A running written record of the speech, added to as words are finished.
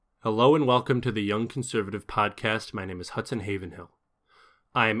Hello and welcome to the Young Conservative Podcast. My name is Hudson Havenhill.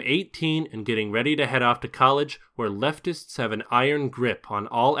 I am 18 and getting ready to head off to college, where leftists have an iron grip on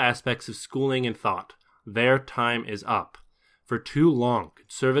all aspects of schooling and thought. Their time is up. For too long,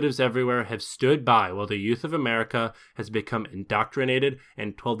 conservatives everywhere have stood by while the youth of America has become indoctrinated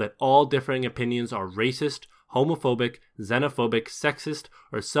and told that all differing opinions are racist, homophobic, xenophobic, sexist,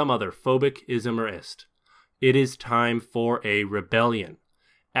 or some other phobic ism or ist. It is time for a rebellion.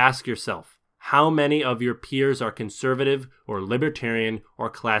 Ask yourself, how many of your peers are conservative or libertarian or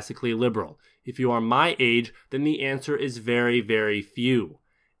classically liberal? If you are my age, then the answer is very, very few.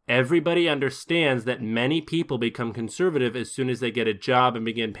 Everybody understands that many people become conservative as soon as they get a job and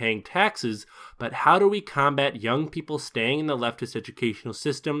begin paying taxes, but how do we combat young people staying in the leftist educational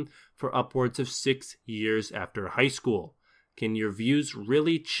system for upwards of 6 years after high school? Can your views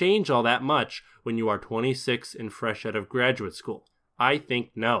really change all that much when you are 26 and fresh out of graduate school? I think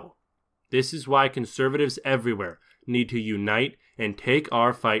no. This is why conservatives everywhere need to unite and take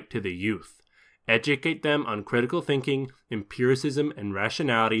our fight to the youth. Educate them on critical thinking, empiricism, and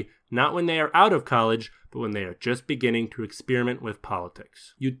rationality, not when they are out of college, but when they are just beginning to experiment with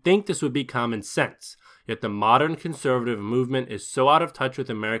politics. You'd think this would be common sense, yet the modern conservative movement is so out of touch with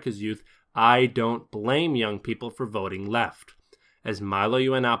America's youth, I don't blame young people for voting left. As Milo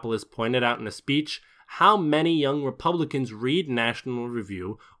Yiannopoulos pointed out in a speech, how many young Republicans read National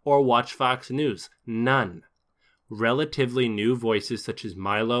Review or watch Fox News? None. Relatively new voices such as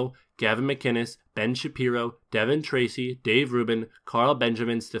Milo, Gavin McInnes, Ben Shapiro, Devin Tracy, Dave Rubin, Carl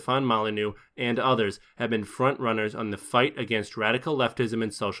Benjamin, Stefan Molyneux, and others have been front-runners on the fight against radical leftism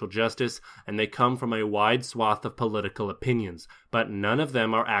and social justice, and they come from a wide swath of political opinions, but none of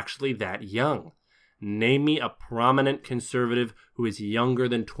them are actually that young. Name me a prominent conservative who is younger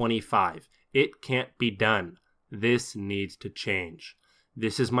than 25. It can't be done. This needs to change.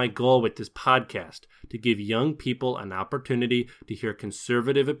 This is my goal with this podcast, to give young people an opportunity to hear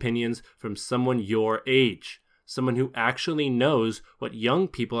conservative opinions from someone your age, someone who actually knows what young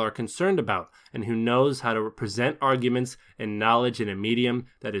people are concerned about and who knows how to present arguments and knowledge in a medium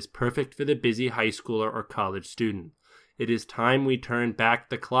that is perfect for the busy high schooler or college student. It is time we turn back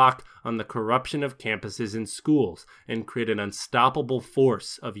the clock on the corruption of campuses and schools and create an unstoppable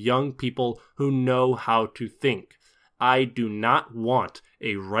force of young people who know how to think. I do not want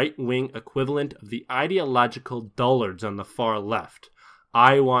a right-wing equivalent of the ideological dullards on the far left.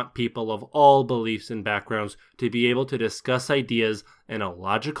 I want people of all beliefs and backgrounds to be able to discuss ideas in a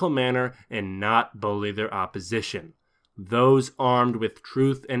logical manner and not bully their opposition. Those armed with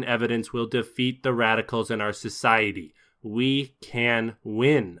truth and evidence will defeat the radicals in our society. We can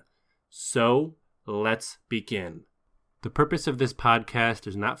win. So, let's begin. The purpose of this podcast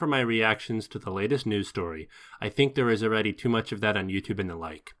is not for my reactions to the latest news story. I think there is already too much of that on YouTube and the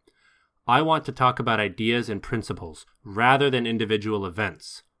like. I want to talk about ideas and principles rather than individual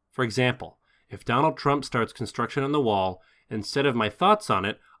events. For example, if Donald Trump starts construction on the wall, instead of my thoughts on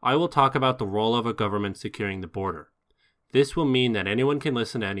it, I will talk about the role of a government securing the border. This will mean that anyone can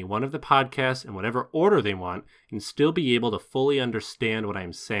listen to any one of the podcasts in whatever order they want and still be able to fully understand what I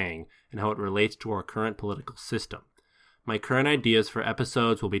am saying and how it relates to our current political system. My current ideas for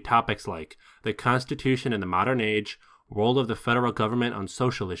episodes will be topics like the Constitution in the modern age, role of the federal government on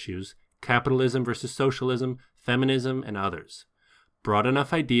social issues, capitalism versus socialism, feminism, and others. Broad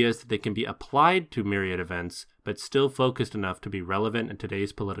enough ideas that they can be applied to myriad events, but still focused enough to be relevant in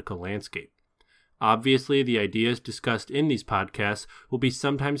today's political landscape. Obviously, the ideas discussed in these podcasts will be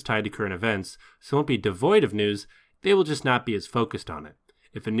sometimes tied to current events, so won't be devoid of news, they will just not be as focused on it.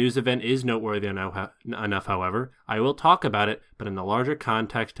 If a news event is noteworthy enough, however, I will talk about it, but in the larger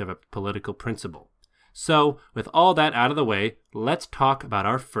context of a political principle. So, with all that out of the way, let's talk about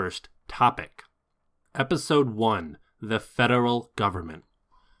our first topic. Episode 1, the federal government.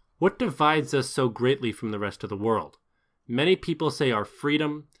 What divides us so greatly from the rest of the world? Many people say our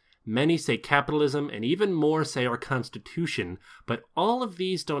freedom, many say capitalism, and even more say our Constitution, but all of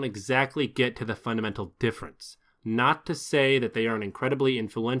these don't exactly get to the fundamental difference. Not to say that they aren't incredibly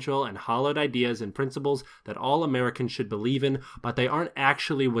influential and hollowed ideas and principles that all Americans should believe in, but they aren't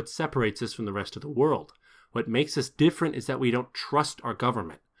actually what separates us from the rest of the world. What makes us different is that we don't trust our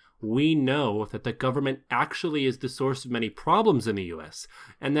government. We know that the government actually is the source of many problems in the U.S.,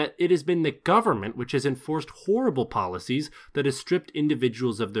 and that it has been the government which has enforced horrible policies that has stripped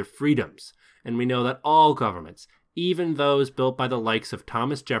individuals of their freedoms. And we know that all governments, even those built by the likes of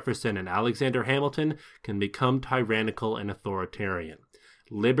Thomas Jefferson and Alexander Hamilton, can become tyrannical and authoritarian.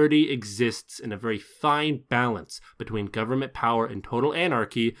 Liberty exists in a very fine balance between government power and total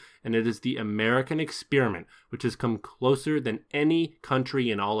anarchy, and it is the American experiment which has come closer than any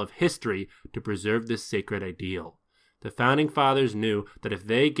country in all of history to preserve this sacred ideal. The Founding Fathers knew that if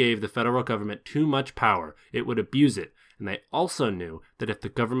they gave the federal government too much power, it would abuse it, and they also knew that if the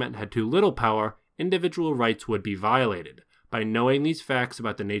government had too little power, individual rights would be violated. By knowing these facts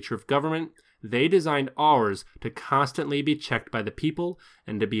about the nature of government, they designed ours to constantly be checked by the people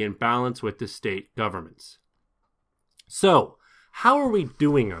and to be in balance with the state governments. So, how are we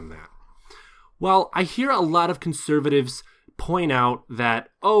doing on that? Well, I hear a lot of conservatives point out that,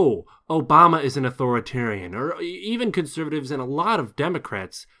 Obama is an authoritarian, or even conservatives and a lot of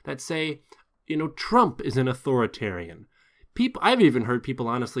Democrats that say, Trump is an authoritarian. I've even heard people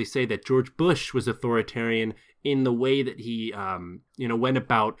honestly say that George Bush was authoritarian in the way that he, went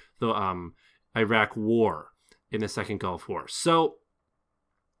about the Iraq War in the Second Gulf War. So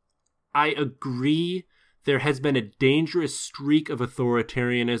I agree there has been a dangerous streak of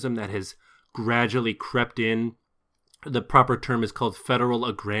authoritarianism that has gradually crept in. The proper term is called federal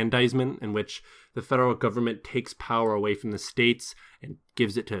aggrandizement, in which the federal government takes power away from the states and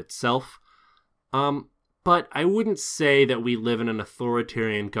gives it to itself. But I wouldn't say that we live in an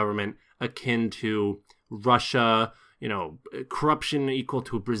authoritarian government akin to Russia, corruption equal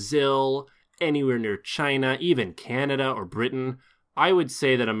to Brazil, anywhere near China, even Canada or Britain. I would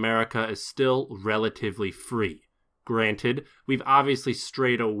say that America is still relatively free. Granted, we've obviously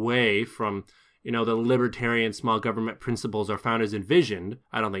strayed away from, the libertarian small government principles our founders envisioned.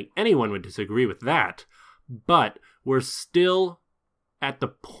 I don't think anyone would disagree with that. But we're still at the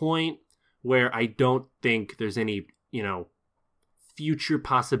point where I don't think there's any, future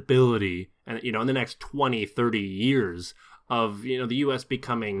possibility, and in the next 20, 30 years of, the U.S.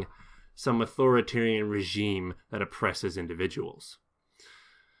 becoming some authoritarian regime that oppresses individuals.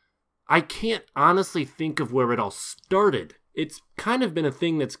 I can't honestly think of where it all started. It's kind of been a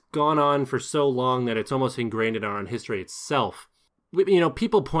thing that's gone on for so long that it's almost ingrained in our own history itself.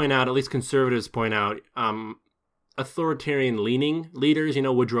 People point out, at least conservatives point out, authoritarian-leaning leaders,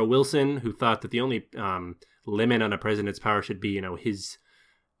 Woodrow Wilson, who thought that the only limit on a president's power should be, his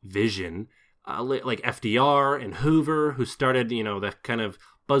vision, like FDR and Hoover, who started, the kind of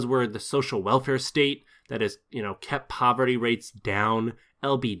buzzword, the social welfare state that has, kept poverty rates down,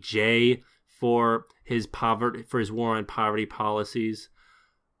 LBJ for his war on poverty policies.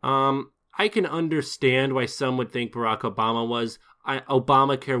 I can understand why some would think Barack Obama was.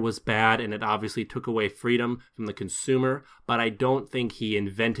 Obamacare was bad, and it obviously took away freedom from the consumer, but I don't think he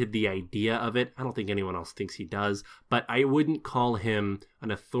invented the idea of it. I don't think anyone else thinks he does, but I wouldn't call him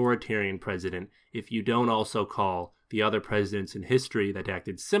an authoritarian president if you don't also call the other presidents in history that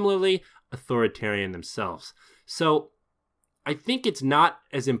acted similarly authoritarian themselves. So I think it's not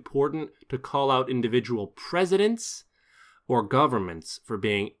as important to call out individual presidents or governments for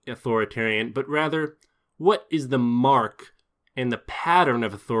being authoritarian, but rather, what is the mark and the pattern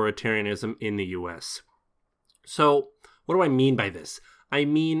of authoritarianism in the U.S.? So, what do I mean by this? I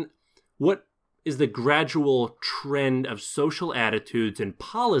mean, what is the gradual trend of social attitudes and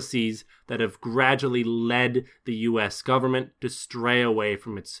policies that have gradually led the U.S. government to stray away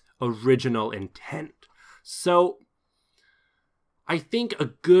from its original intent? So, I think a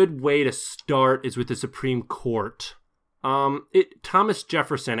good way to start is with the Supreme Court. Thomas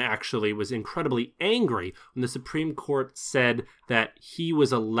Jefferson actually was incredibly angry when the Supreme Court said that he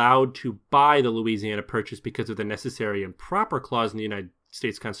was allowed to buy the Louisiana Purchase because of the necessary and proper clause in the United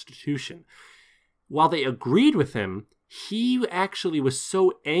States Constitution. While they agreed with him, he actually was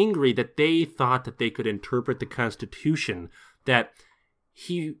so angry that they thought that they could interpret the Constitution that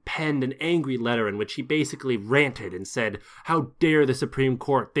he penned an angry letter in which he basically ranted and said, "How dare the Supreme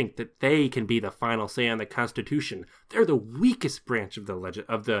Court think that they can be the final say on the Constitution? They're the weakest branch of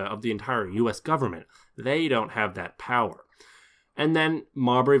the entire U.S. government. They don't have that power." And then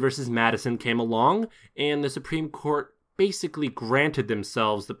Marbury versus Madison came along, and the Supreme Court basically granted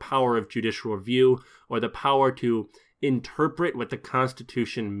themselves the power of judicial review, or the power to interpret what the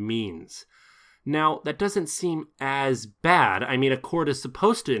Constitution means. Now, that doesn't seem as bad. I mean, a court is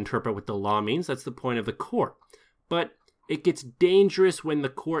supposed to interpret what the law means. That's the point of the court. But it gets dangerous when the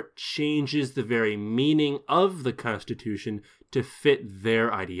court changes the very meaning of the Constitution to fit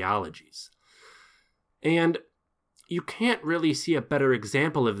their ideologies. And you can't really see a better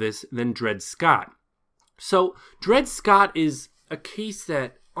example of this than Dred Scott. So, Dred Scott is a case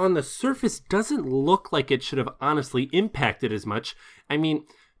that on the surface doesn't look like it should have honestly impacted as much. I mean,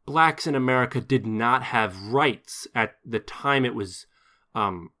 blacks in America did not have rights at the time it was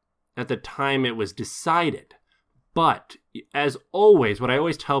decided. But as always, what I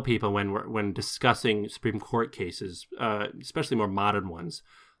always tell people when discussing Supreme Court cases, especially more modern ones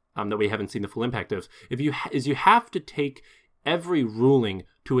that we haven't seen the full impact of, you have to take every ruling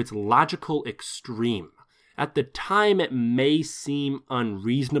to its logical extreme. At the time, it may seem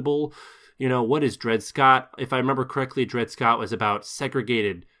unreasonable. What is Dred Scott? If I remember correctly, Dred Scott was about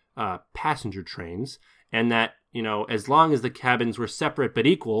segregated passenger trains, and that, as long as the cabins were separate but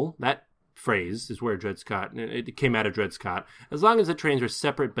equal, that phrase is where it came out of Dred Scott. As long as the trains were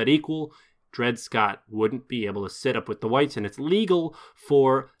separate but equal, Dred Scott wouldn't be able to sit up with the whites, and it's legal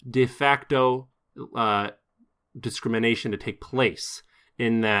for de facto discrimination to take place,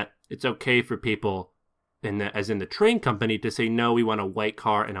 in that it's okay for people, as in the train company, to say, no, we want a white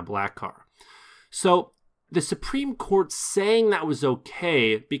car and a black car. So the Supreme Court saying that was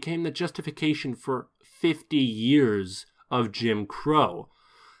okay became the justification for 50 years of Jim Crow.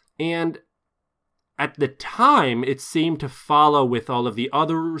 And at the time, it seemed to follow with all of the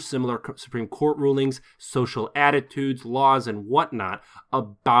other similar Supreme Court rulings, social attitudes, laws, and whatnot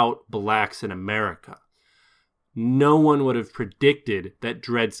about blacks in America. No one would have predicted that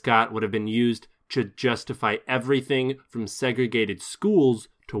Dred Scott would have been used to justify everything from segregated schools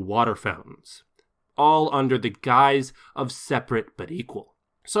to water fountains, all under the guise of separate but equal.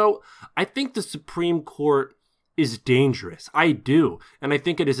 So I think the Supreme Court is dangerous. I do. And I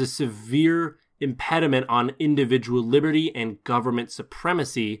think it is a severe impediment on individual liberty and government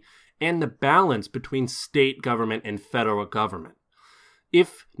supremacy and the balance between state government and federal government.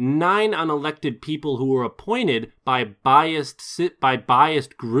 If 9 unelected people who were appointed by biased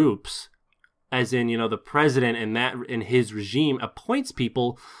groups, as in, the president and his regime appoints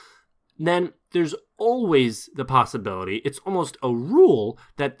people, then there's always the possibility, it's almost a rule,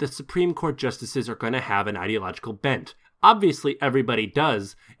 that the Supreme Court justices are going to have an ideological bent. Obviously, everybody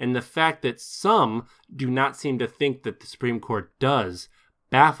does, and the fact that some do not seem to think that the Supreme Court does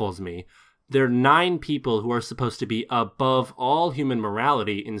baffles me. There are 9 people who are supposed to be above all human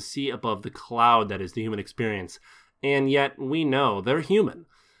morality and see above the cloud that is the human experience, and yet we know they're human.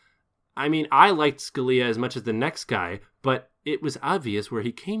 I mean, I liked Scalia as much as the next guy, but it was obvious where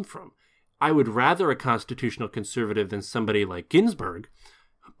he came from. I would rather a constitutional conservative than somebody like Ginsburg,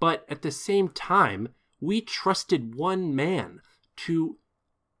 but at the same time, we trusted one man to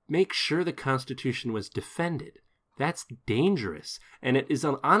make sure the Constitution was defended. That's dangerous, and it is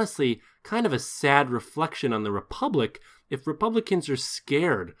honestly kind of a sad reflection on the Republic if Republicans are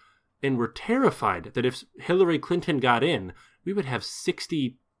scared and were terrified that if Hillary Clinton got in, we would have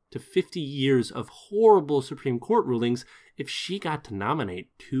 60 to 50 years of horrible Supreme Court rulings if she got to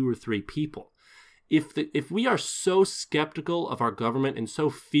nominate 2 or 3 people. If we are so skeptical of our government and so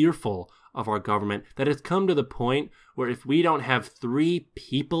fearful of our government that it's come to the point where if we don't have 3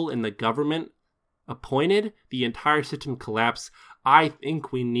 people in the government appointed, the entire system collapse, I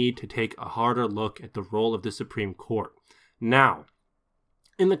think we need to take a harder look at the role of the Supreme Court. Now,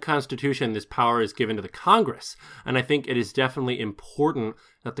 in the Constitution, this power is given to the Congress, and I think it is definitely important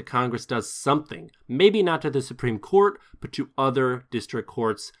that the Congress does something, maybe not to the Supreme Court, but to other district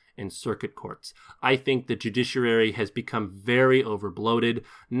courts and circuit courts. I think the judiciary has become very overbloated,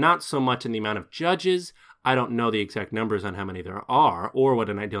 not so much in the amount of judges. I don't know the exact numbers on how many there are or what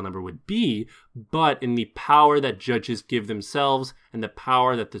an ideal number would be, but in the power that judges give themselves and the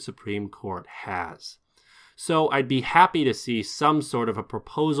power that the Supreme Court has. So I'd be happy to see some sort of a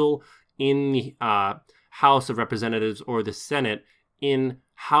proposal in the House of Representatives or the Senate in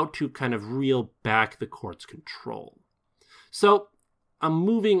how to kind of reel back the court's control. So I'm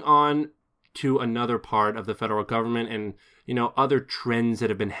moving on to another part of the federal government and, other trends that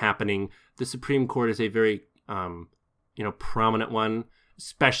have been happening. The Supreme Court is a very, prominent one,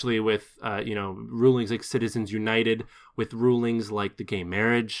 especially with, rulings like Citizens United, with rulings like the gay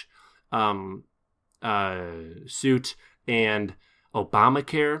marriage suit and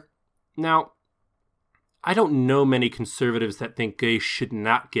Obamacare. Now, I don't know many conservatives that think gays should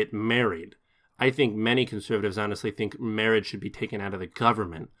not get married. I think many conservatives honestly think marriage should be taken out of the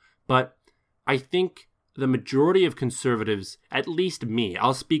government. But I think the majority of conservatives, at least me,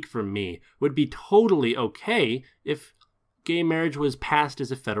 I'll speak for me, would be totally okay if gay marriage was passed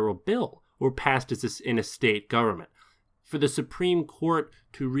as a federal bill or passed as in a state government. For the Supreme Court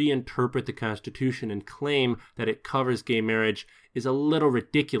to reinterpret the Constitution and claim that it covers gay marriage is a little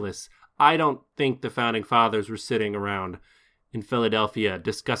ridiculous. I don't think the Founding Fathers were sitting around in Philadelphia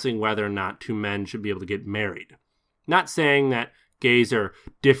discussing whether or not 2 men should be able to get married. Not saying that gays are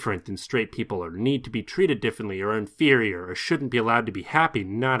different than straight people or need to be treated differently or inferior or shouldn't be allowed to be happy.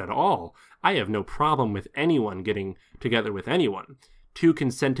 Not at all. I have no problem with anyone getting together with anyone. 2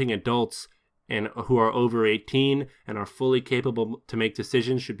 consenting adults and who are over 18 and are fully capable to make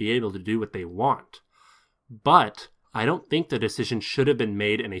decisions should be able to do what they want. But I don't think the decision should have been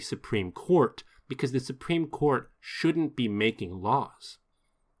made in a Supreme Court, because the Supreme Court shouldn't be making laws.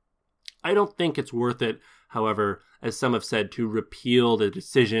 I don't think it's worth it, however, as some have said, to repeal the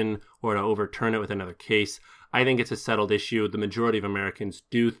decision or to overturn it with another case. I think it's a settled issue. The majority of Americans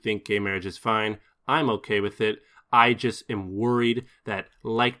do think gay marriage is fine. I'm okay with it. I just am worried that,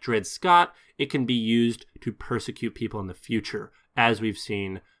 like Dred Scott, it can be used to persecute people in the future, as we've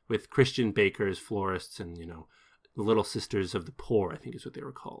seen with Christian bakers, florists, and, the Little Sisters of the Poor, I think is what they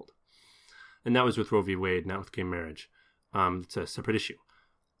were called. And that was with Roe v. Wade, not with gay marriage. It's a separate issue.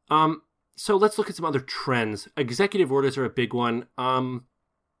 So let's look at some other trends. Executive orders are a big one. A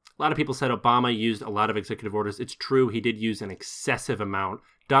lot of people said Obama used a lot of executive orders. It's true, he did use an excessive amount.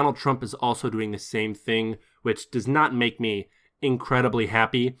 Donald Trump is also doing the same thing, which does not make me incredibly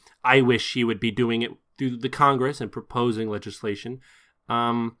happy. I wish he would be doing it through the Congress and proposing legislation.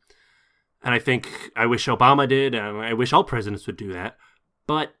 And I wish Obama did, and I wish all presidents would do that.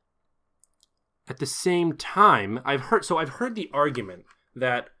 But at the same time, I've heard the argument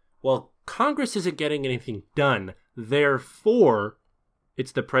that, well, Congress isn't getting anything done, therefore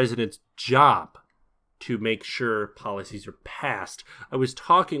it's the president's job to make sure policies are passed. I was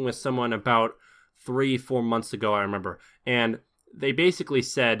talking with someone about 3-4 months ago, I remember, and they basically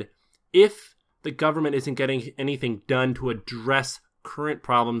said, if the government isn't getting anything done to address current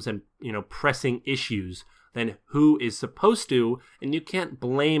problems and, pressing issues, then who is supposed to? And you can't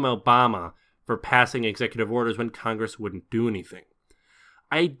blame Obama for passing executive orders when Congress wouldn't do anything.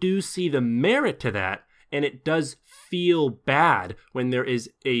 I do see the merit to that, and it does feel bad when there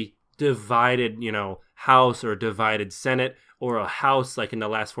is a divided, House or a divided Senate, or a House like in the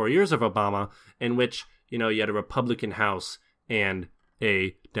last 4 years of Obama, in which, you had a Republican House and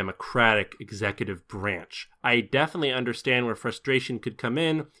a Democratic executive branch. I definitely understand where frustration could come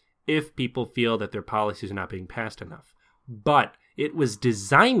in if people feel that their policies are not being passed enough. But it was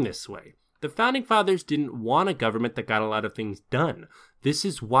designed this way. The Founding Fathers didn't want a government that got a lot of things done. This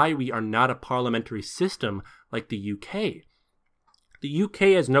is why we are not a parliamentary system like the UK. The UK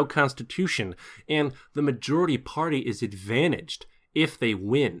has no constitution, and the majority party is advantaged if they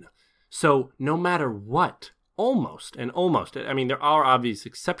win. So no matter what, almost, I mean, there are obvious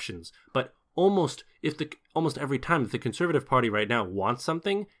exceptions, but almost every time if the Conservative Party right now wants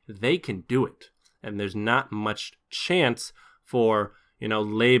something, they can do it. And there's not much chance for,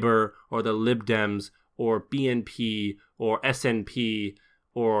 Labour or the Lib Dems or BNP or SNP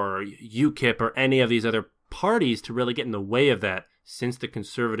or UKIP or any of these other parties to really get in the way of that, since the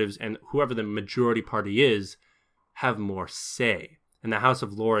Conservatives and whoever the majority party is have more say. And the House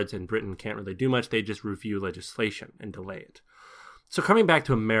of Lords in Britain can't really do much. They just review legislation and delay it. So coming back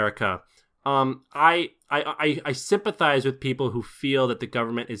to America, I sympathize with people who feel that the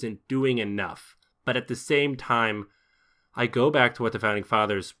government isn't doing enough. But at the same time, I go back to what the Founding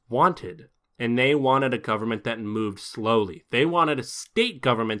Fathers wanted. And they wanted a government that moved slowly. They wanted state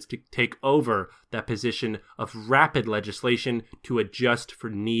governments to take over that position of rapid legislation to adjust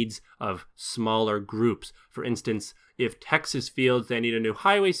for needs of smaller groups. For instance, if Texas feels they need a new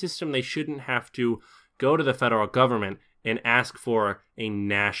highway system, they shouldn't have to go to the federal government and ask for a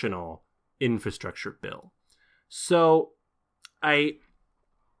national infrastructure bill. So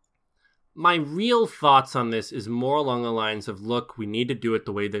my real thoughts on this is more along the lines of, look, we need to do it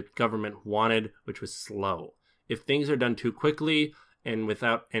the way that government wanted, which was slow. If things are done too quickly and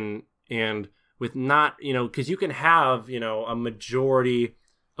without and with not, because you can have, a majority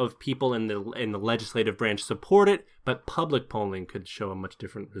of people in the legislative branch support it, but public polling could show a much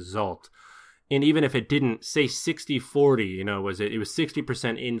different result. And even if it didn't, say 60-40, it was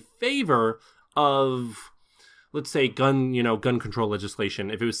 60% in favor of, let's say, gun control legislation.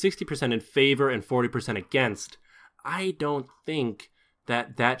 If it was 60% in favor and 40% against, I don't think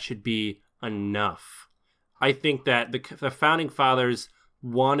that should be enough. I think that the Founding Fathers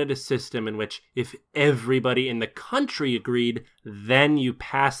wanted a system in which if everybody in the country agreed, then you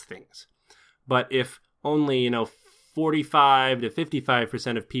pass things. But if only, 45 to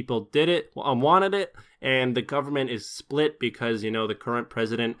 55% of people did it, wanted it, and the government is split because, the current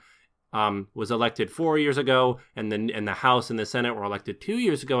president was elected 4 years ago, and the House and the Senate were elected 2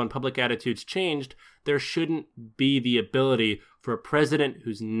 years ago, and public attitudes changed, there shouldn't be the ability for a president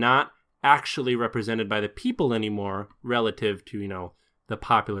who's not actually represented by the people anymore relative to, the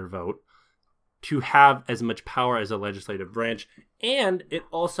popular vote, to have as much power as a legislative branch. And it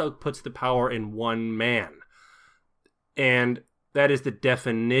also puts the power in one man. And that is the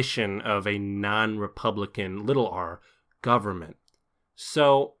definition of a non-Republican, little r, government.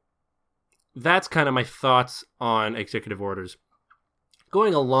 So that's kind of my thoughts on executive orders.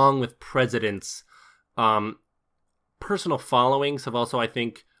 Going along with presidents, personal followings have also, I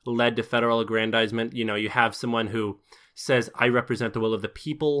think, led to federal aggrandizement. You have someone who says, I represent the will of the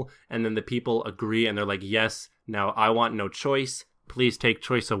people, and then the people agree, and they're like, yes, now I want no choice. Please take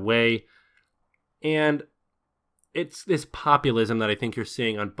choice away. And it's this populism that I think you're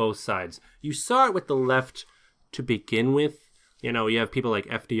seeing on both sides. You saw it with the left to begin with. You have people like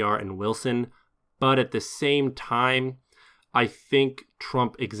FDR and Wilson, but at the same time, I think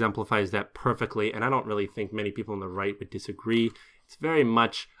Trump exemplifies that perfectly, and I don't really think many people on the right would disagree. It's very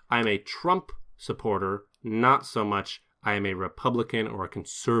much, I'm a Trump supporter, not so much I am a Republican or a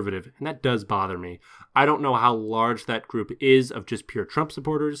conservative, and that does bother me. I don't know how large that group is of just pure Trump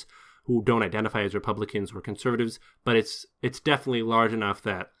supporters who don't identify as Republicans or conservatives, but it's definitely large enough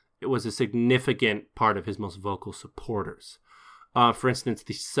that it was a significant part of his most vocal supporters. For instance,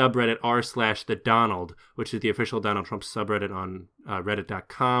 the subreddit r/TheDonald, which is the official Donald Trump subreddit on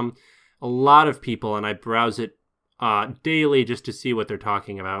reddit.com. A lot of people, and I browse it daily just to see what they're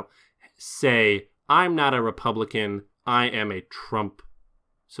talking about, say, I'm not a Republican, I am a Trump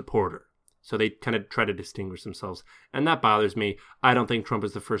supporter. So they kind of try to distinguish themselves. And that bothers me. I don't think Trump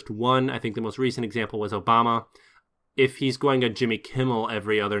is the first one. I think the most recent example was Obama. If he's going on Jimmy Kimmel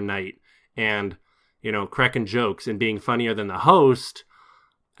every other night and, cracking jokes and being funnier than the host,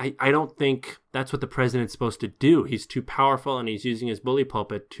 I don't think that's what the president's supposed to do. He's too powerful, and he's using his bully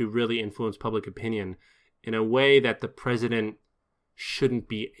pulpit to really influence public opinion in a way that the president shouldn't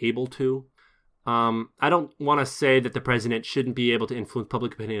be able to. I don't want to say that the president shouldn't be able to influence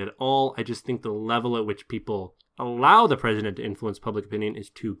public opinion at all. I just think the level at which people allow the president to influence public opinion is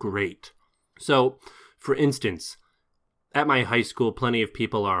too great. So, for instance, at my high school, plenty of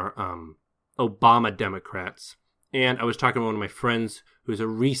people are Obama Democrats. And I was talking to one of my friends who's a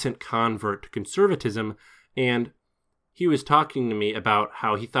recent convert to conservatism, and he was talking to me about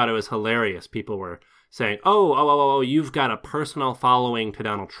how he thought it was hilarious. People were saying, oh, you've got a personal following to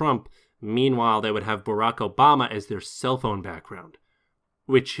Donald Trump. Meanwhile, they would have Barack Obama as their cell phone background,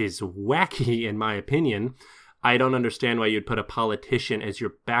 which is wacky in my opinion. I don't understand why you'd put a politician as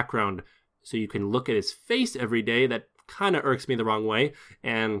your background so you can look at his face every day. That kind of irks me the wrong way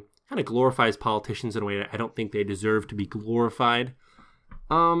and kind of glorifies politicians in a way that I don't think they deserve to be glorified.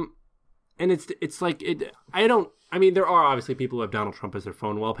 And it's like, there are obviously people who have Donald Trump as their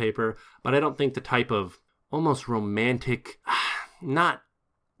phone wallpaper, but I don't think the type of almost romantic, not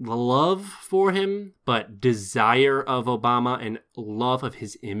love for him, but desire of Obama and love of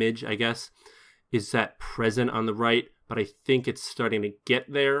his image, I guess, is that present on the right. But I think it's starting to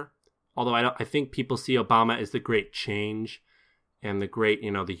get there. Although I think people see Obama as the great change and the great,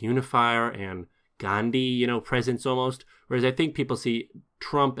 the unifier and Gandhi, presence almost. Whereas I think people see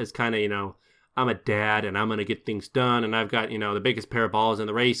Trump as kind of, I'm a dad and I'm going to get things done. And I've got, the biggest pair of balls in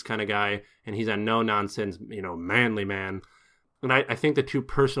the race kind of guy. And he's a no nonsense, manly man. And I think the two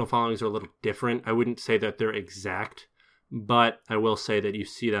personal followings are a little different. I wouldn't say that they're exact, but I will say that you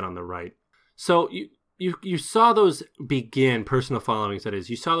see that on the right. So you saw those begin, personal followings that is,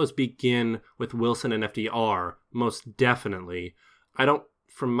 you saw those begin with Wilson and FDR, most definitely. I don't,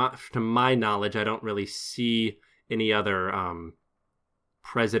 to my knowledge, I don't really see any other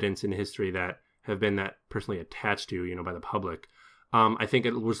presidents in history that have been that personally attached to, by the public. I think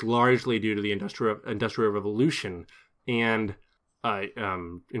it was largely due to the Industrial Revolution and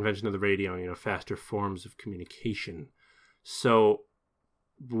invention of the radio, faster forms of communication. So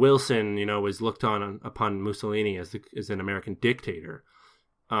Wilson, was looked upon Mussolini as an American dictator,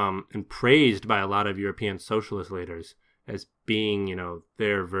 and praised by a lot of European socialist leaders as being,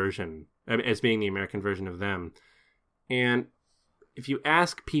 their version, as being the American version of them. And if you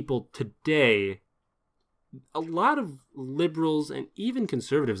ask people today, a lot of liberals and even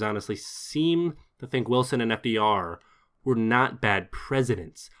conservatives, honestly, seem to think Wilson and FDR were not bad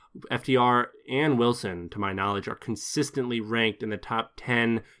presidents. FDR and Wilson, to my knowledge, are consistently ranked in the top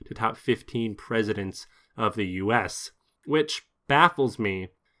 10 to top 15 presidents of the U.S., which baffles me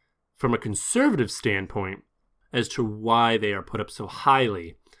from a conservative standpoint as to why they are put up so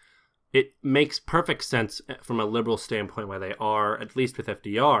highly. It makes perfect sense from a liberal standpoint why they are, at least with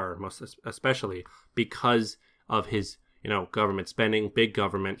FDR, most especially, because of his government spending, big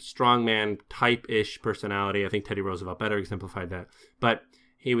government, strongman type-ish personality. I think Teddy Roosevelt better exemplified that. But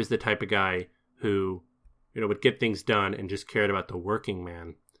he was the type of guy who, would get things done and just cared about the working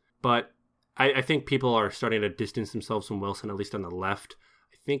man. But I think people are starting to distance themselves from Wilson, at least on the left.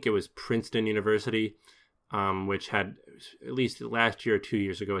 I think it was Princeton University, which had, at least last year or 2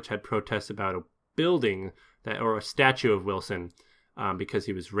 years ago, which had protests about a building or a statue of Wilson because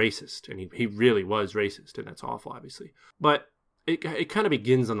he was racist, and he really was racist, and that's awful, obviously. But it kind of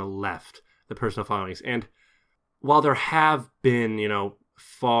begins on the left, the personal followings. And while there have been,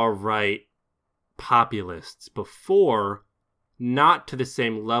 far-right populists before, not to the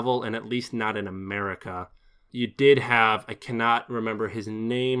same level, and at least not in America, you did have, I cannot remember his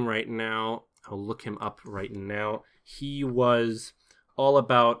name right now. I'll look him up right now. He was all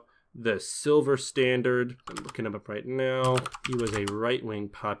about the silver standard. I'm looking him up right now. He was a right-wing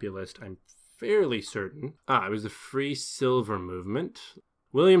populist, I'm fairly certain. It was the Free Silver Movement.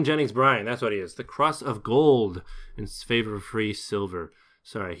 William Jennings Bryan, that's what he is. The Cross of Gold in favor of free silver.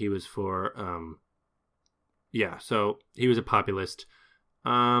 Sorry, he was for, so he was a populist.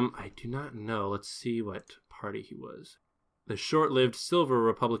 I do not know. Let's see what party he was. The short-lived Silver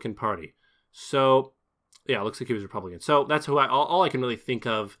Republican Party. So, yeah, it looks like he was Republican. So that's who all I can really think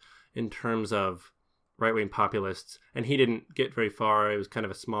of in terms of right-wing populists. And he didn't get very far. It was kind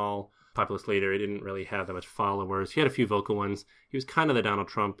of a small populist leader. He didn't really have that much followers. He had a few vocal ones. He was kind of the Donald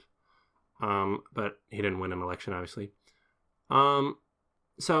Trump, but he didn't win an election, obviously.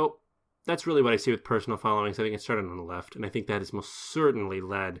 So that's really what I see with personal followings. I think it started on the left, and I think that has most certainly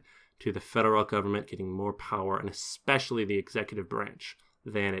led to the federal government getting more power, and especially the executive branch,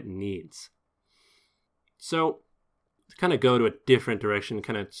 than it needs. So to kind of go to a different direction,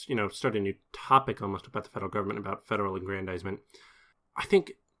 kind of, start a new topic almost about the federal government, about federal aggrandizement, I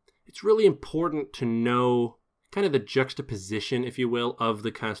think it's really important to know kind of the juxtaposition, if you will, of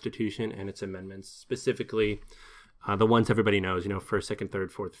the Constitution and its amendments, specifically the ones everybody knows, first, second,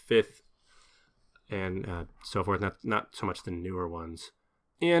 third, fourth, fifth, and so forth, not so much the newer ones.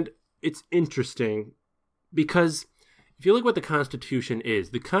 And it's interesting because if you look what the Constitution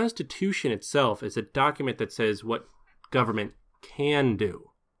is, the Constitution itself is a document that says what government can do.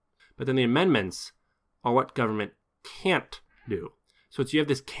 But then the amendments are what government can't do. So you have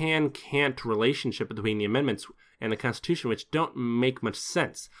this can-can't relationship between the amendments and the Constitution, which don't make much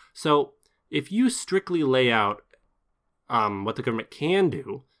sense. So if you strictly lay out what the government can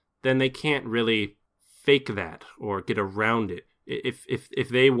do, then they can't really fake that or get around it. If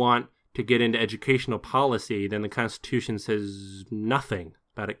they want to get into educational policy, then the Constitution says nothing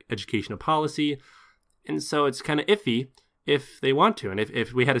about educational policy. And so it's kind of iffy if they want to. And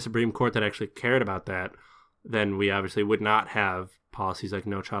if we had a Supreme Court that actually cared about that, then we obviously would not have policies like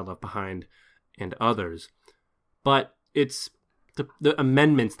No Child Left Behind and others. But it's the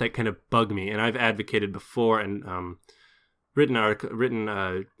amendments that kind of bug me. And I've advocated before and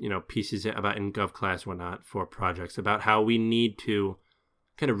written pieces about in Gov class and whatnot for projects about how we need to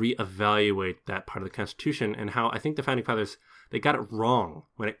kind of reevaluate that part of the Constitution, and how I think the Founding Fathers, they got it wrong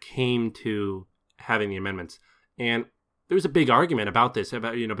when it came to having the amendments. And there was a big argument about this,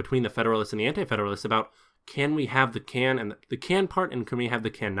 about, between the Federalists and the Anti-Federalists about, can we have the can and the can part, and can we have the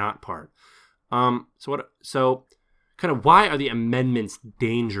cannot part? So kind of why are the amendments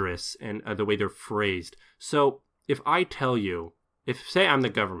dangerous and the way they're phrased? So if I tell you, say I'm the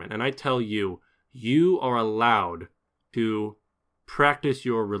government and I tell you, you are allowed to practice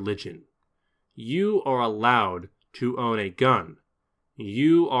your religion, you are allowed to own a gun,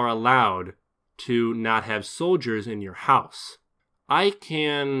 you are allowed to not have soldiers in your house, I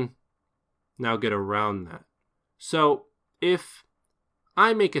can now get around that. So if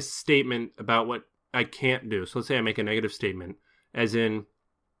I make a statement about what I can't do, so let's say I make a negative statement, as in,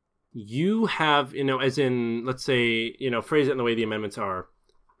 you have, as in, let's say, phrase it in the way the amendments are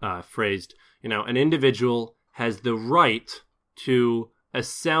phrased, an individual has the right to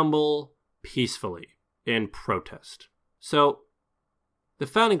assemble peacefully in protest. So the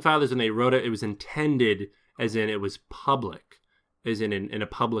Founding Fathers, when they wrote it, it was intended as in it was public, as in a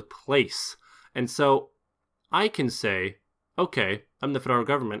public place. And so I can say, okay, I'm the federal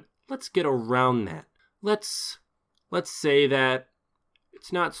government. Let's get around that. Let's say that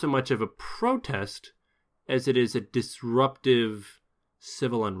it's not so much of a protest as it is a disruptive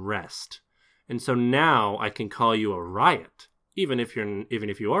civil unrest. And so now I can call you a riot, even if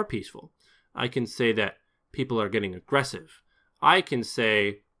you are peaceful. I can say that people are getting aggressive. I can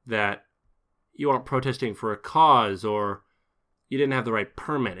say that you aren't protesting for a cause, or you didn't have the right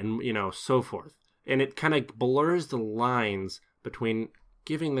permit, and so forth. And it kind of blurs the lines between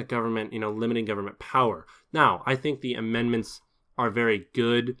giving the government, limiting government power. Now, I think the amendments are very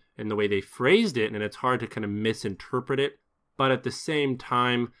good in the way they phrased it, and it's hard to kind of misinterpret it. But at the same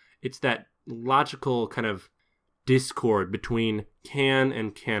time, it's that logical kind of discord between can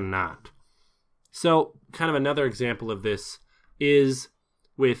and cannot. So kind of another example of this is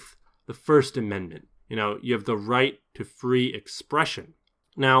with the First Amendment. You have the right to free expression.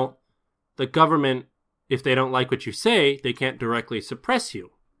 Now, the government if they don't like what you say, they can't directly suppress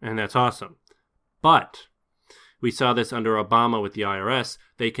you, and that's awesome. But we saw this under Obama with the IRS.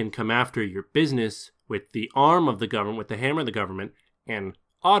 They can come after your business with the arm of the government, with the hammer of the government, and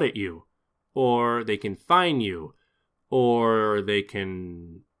audit you, or they can fine you, or they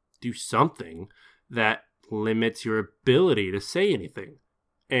can do something that limits your ability to say anything.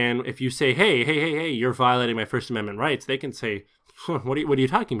 And if you say, hey, you're violating my First Amendment rights, they can say, what are you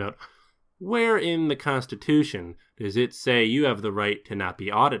talking about? Where in the Constitution does it say you have the right to not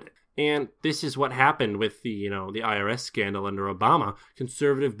be audited? And this is what happened with the IRS scandal under Obama.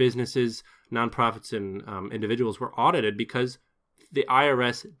 Conservative businesses, nonprofits, and individuals were audited because the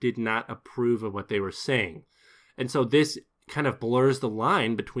IRS did not approve of what they were saying. And so this kind of blurs the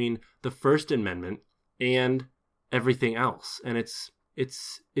line between the First Amendment and everything else. And it's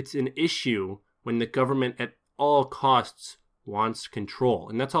an issue when the government at all costs wants control.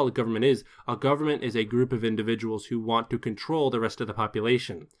 And that's all the government is. A government is a group of individuals who want to control the rest of the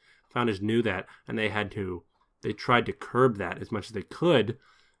population. Founders knew that, and they tried to curb that as much as they could.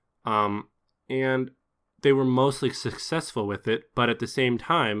 And they were mostly successful with it, but at the same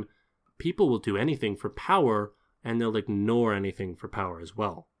time, people will do anything for power, and they'll ignore anything for power as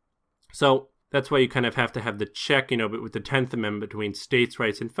well. So that's why you kind of have to have the check, with the 10th Amendment between states'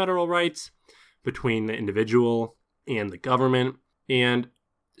 rights and federal rights, between the individual and the government. And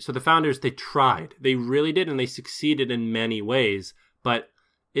so the founders, they tried. They really did, and they succeeded in many ways, but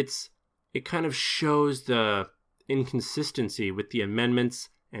it kind of shows the inconsistency with the amendments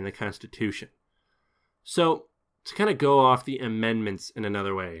and the Constitution. So to kind of go off the amendments in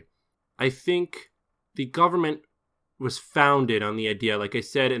another way, I think the government was founded on the idea, like I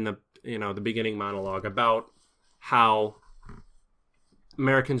said in the beginning monologue, about how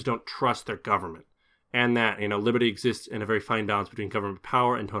Americans don't trust their government, and that liberty exists in a very fine balance between government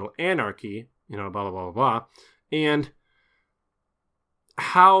power and total anarchy, blah blah blah blah blah. And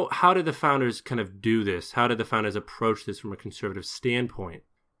how did the founders kind of do this? How did the founders approach this from a conservative standpoint?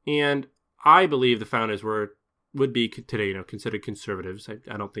 And I believe the founders would be today, considered conservatives.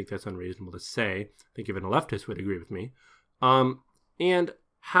 I don't think that's unreasonable to say. I think even a leftist would agree with me. And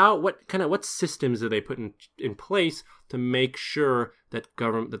what systems did they put in place to make sure that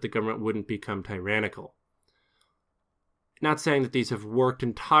the government wouldn't become tyrannical? Not saying that these have worked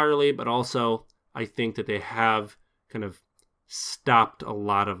entirely, but also I think that they have kind of stopped a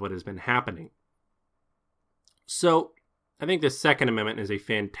lot of what has been happening. So I think the Second Amendment is a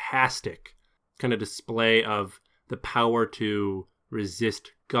fantastic kind of display of the power to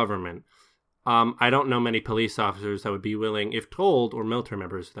resist government. I don't know many police officers that would be willing, if told, or military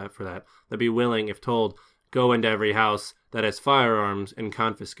members that'd be willing, if told, go into every house that has firearms and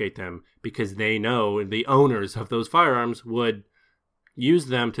confiscate them, because they know the owners of those firearms would use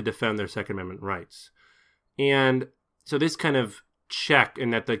them to defend their Second Amendment rights. And so this kind of check, in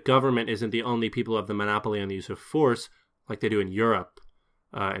that the government isn't the only people who have the monopoly on the use of force, like they do in Europe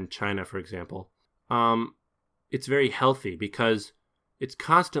and China, for example, it's very healthy, because it's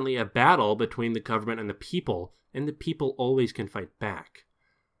constantly a battle between the government and the people always can fight back.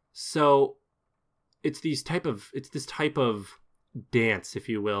 So it's this type of dance, if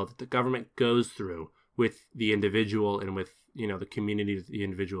you will, that the government goes through with the individual and with the community that the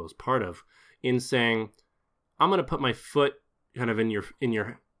individual is part of, in saying, I'm going to put my foot kind of in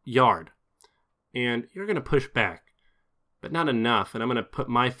your yard, and you're going to push back, but not enough, and I'm going to put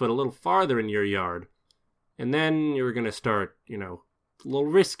my foot a little farther in your yard, and then you're going to start, a little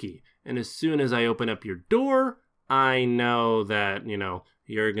risky. And as soon as I open up your door, I know that,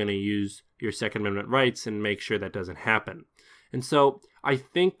 you're going to use your Second Amendment rights and make sure that doesn't happen. And so I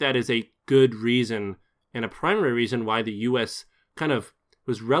think that is a good reason, and a primary reason, why the U.S. kind of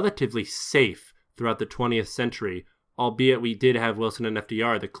was relatively safe throughout the 20th century, albeit we did have Wilson and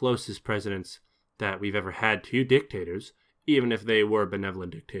FDR, the closest presidents that we've ever had to dictators, even if they were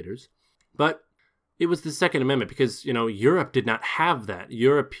benevolent dictators. But it was the Second Amendment, because, Europe did not have that.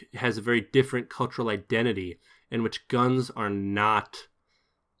 Europe has a very different cultural identity in which guns are not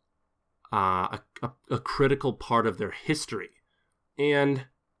a critical part of their history. And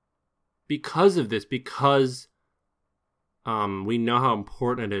because of this, because we know how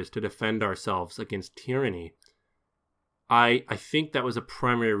important it is to defend ourselves against tyranny, I think that was a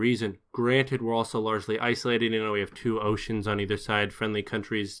primary reason. Granted, we're also largely isolated. We have two oceans on either side, friendly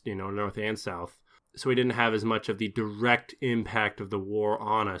countries, north and south. So we didn't have as much of the direct impact of the war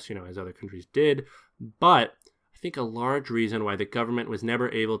on us, as other countries did. But I think a large reason why the government was never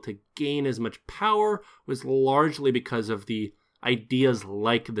able to gain as much power was largely because of the ideas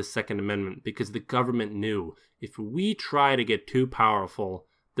like the Second Amendment, because the government knew, if we try to get too powerful,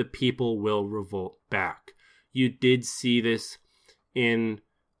 the people will revolt back. You did see this in,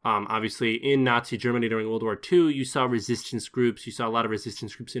 obviously, in Nazi Germany during World War II. You saw resistance groups. You saw a lot of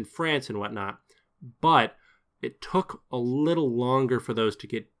resistance groups in France and whatnot. But it took a little longer for those to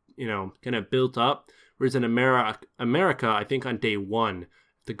get, kind of built up. Whereas in America, I think on day one,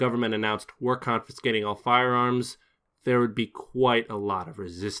 if the government announced we're confiscating all firearms, there would be quite a lot of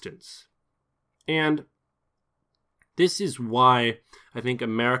resistance. And this is why I think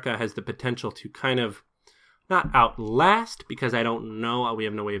America has the potential to kind of not outlast, because I don't know, we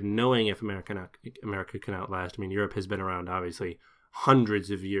have no way of knowing if America can outlast. I mean, Europe has been around, obviously, hundreds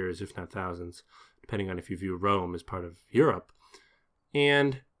of years, if not thousands, depending on if you view Rome as part of Europe,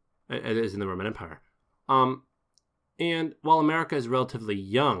 and as in the Roman Empire. And while America is relatively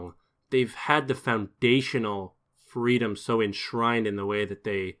young, they've had the foundational freedom so enshrined in the way that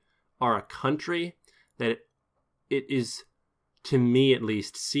they are a country that it is, to me at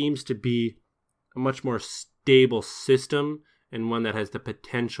least, seems to be a much more stable system, and one that has the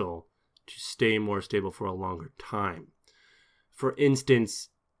potential to stay more stable for a longer time. For instance,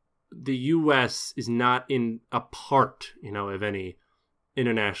 the U.S. is not in a part, of any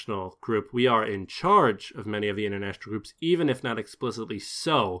international group. We are in charge of many of the international groups, even if not explicitly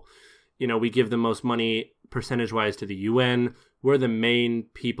so. We give the most money percentage-wise to the UN. We're the main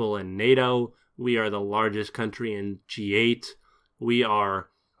people in NATO. We are the largest country in G8. We are,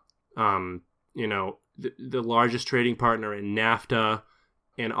 the largest trading partner in NAFTA,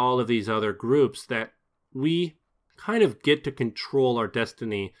 and all of these other groups that we kind of get to control our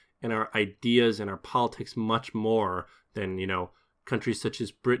destiny and our ideas and our politics much more than, countries such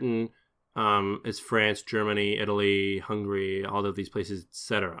as Britain, as France, Germany, Italy, Hungary, all of these places,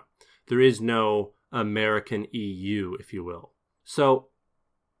 etc. There is no American EU, if you will. So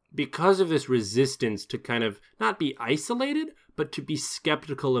because of this resistance to kind of not be isolated, but to be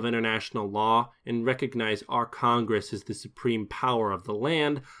skeptical of international law and recognize our Congress as the supreme power of the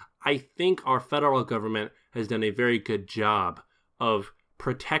land, I think our federal government has done a very good job of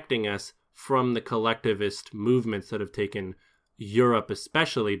protecting us from the collectivist movements that have taken Europe,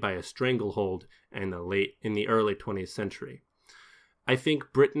 especially, by a stranglehold in the early 20th century. I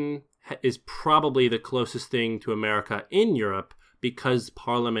think Britain is probably the closest thing to America in Europe because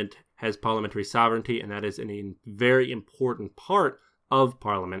Parliament has parliamentary sovereignty, and that is a very important part of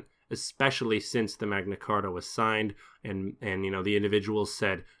Parliament, especially since the Magna Carta was signed and the individuals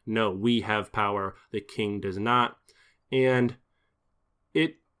said, no, we have power, the king does not. And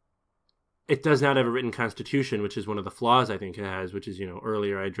it does not have a written constitution, which is one of the flaws I think it has, which is,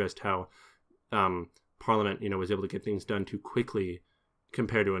 earlier I addressed how Parliament, was able to get things done too quickly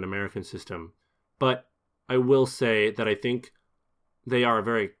compared to an American system. But I will say that I think they are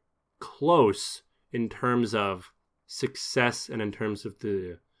very close in terms of success and in terms of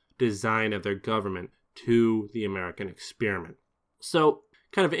the design of their government to the American experiment. So,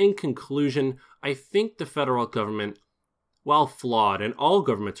 kind of in conclusion, I think the federal government, while flawed, and all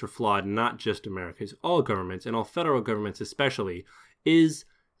governments are flawed, not just America's, all governments, and all federal governments especially, is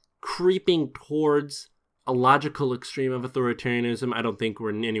creeping towards a logical extreme of authoritarianism. I don't think we're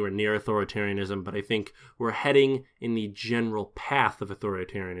anywhere near authoritarianism, but I think we're heading in the general path of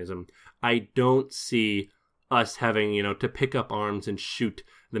authoritarianism. I don't see us having, to pick up arms and shoot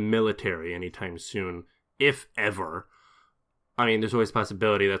the military anytime soon, if ever. I mean, there's always a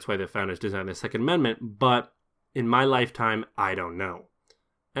possibility. That's why the founders designed the Second Amendment, but in my lifetime, I don't know.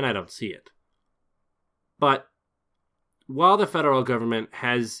 And I don't see it. But while the federal government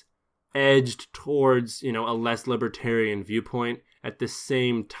has edged towards, a less libertarian viewpoint, at the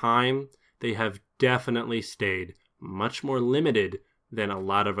same time, they have definitely stayed much more limited than a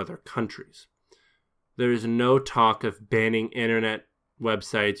lot of other countries. There is no talk of banning internet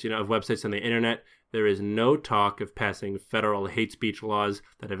websites, of websites on the internet. There is no talk of passing federal hate speech laws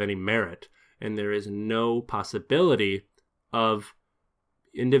that have any merit. And there is no possibility of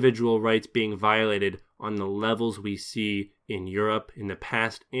individual rights being violated on the levels we see in Europe in the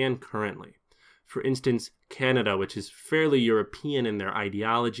past and currently. For instance, Canada, which is fairly European in their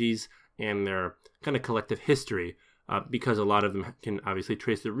ideologies and their kind of collective history, because a lot of them can obviously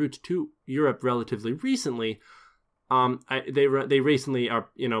trace their roots to Europe relatively recently. They recently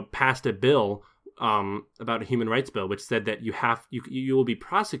passed a bill about a human rights bill, which said that you will be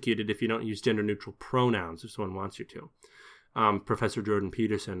prosecuted if you don't use gender neutral pronouns if someone wants you to. Professor Jordan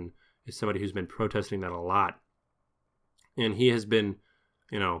Peterson is somebody who's been protesting that a lot, and he has been,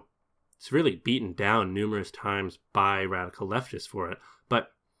 it's really beaten down numerous times by radical leftists for it. But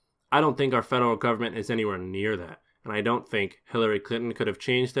I don't think our federal government is anywhere near that, and I don't think Hillary Clinton could have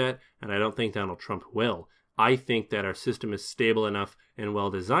changed that, and I don't think Donald Trump will. I think that our system is stable enough and well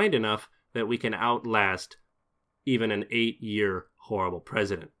designed enough that we can outlast even an 8-year horrible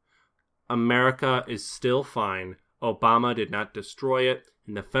president. America is still fine. Obama did not destroy it,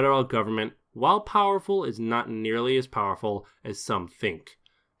 and the federal government, while powerful, is not nearly as powerful as some think.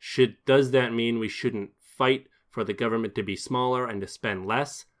 Does that mean we shouldn't fight for the government to be smaller and to spend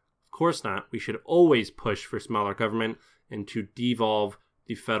less? Of course not. We should always push for smaller government and to devolve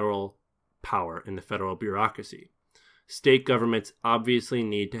the federal power in the federal bureaucracy. State governments obviously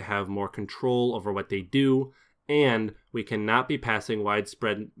need to have more control over what they do, and we cannot be passing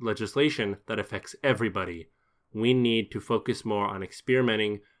widespread legislation that affects everybody. We need to focus more on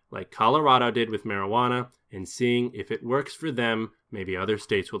experimenting like Colorado did with marijuana and seeing if it works for them. Maybe other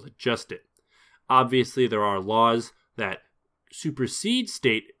states will adjust it. Obviously, there are laws that supersede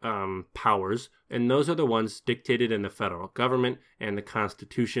state powers, and those are the ones dictated in the federal government and the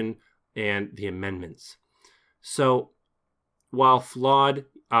Constitution and the amendments. So, while flawed,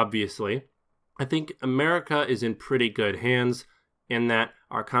 obviously, I think America is in pretty good hands in that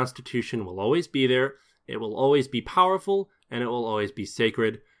our Constitution will always be there, it will always be powerful, and it will always be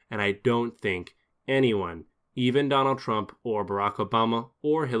sacred, and I don't think anyone, even Donald Trump or Barack Obama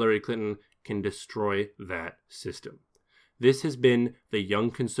or Hillary Clinton, can destroy that system. This has been the Young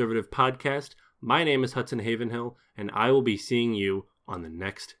Conservative Podcast. My name is Hudson Havenhill, and I will be seeing you on the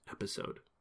next episode.